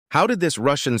How did this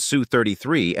Russian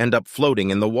Su-33 end up floating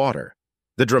in the water?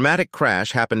 The dramatic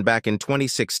crash happened back in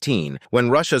 2016 when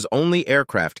Russia's only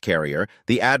aircraft carrier,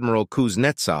 the Admiral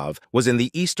Kuznetsov, was in the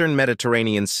eastern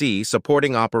Mediterranean Sea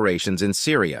supporting operations in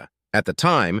Syria. At the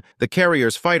time, the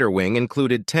carrier's fighter wing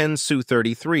included 10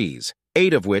 Su-33s,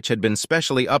 8 of which had been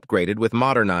specially upgraded with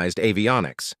modernized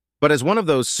avionics. But as one of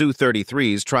those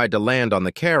Su-33s tried to land on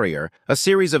the carrier, a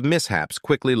series of mishaps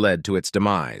quickly led to its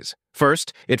demise.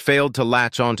 First, it failed to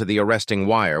latch onto the arresting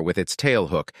wire with its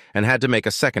tailhook and had to make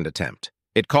a second attempt.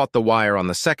 It caught the wire on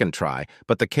the second try,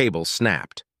 but the cable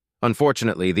snapped.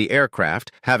 Unfortunately, the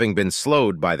aircraft, having been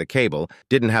slowed by the cable,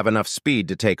 didn't have enough speed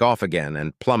to take off again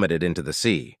and plummeted into the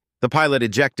sea. The pilot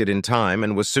ejected in time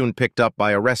and was soon picked up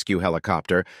by a rescue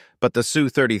helicopter, but the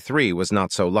Su-33 was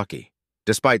not so lucky.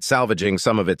 Despite salvaging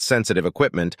some of its sensitive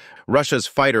equipment, Russia's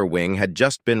fighter wing had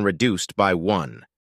just been reduced by 1.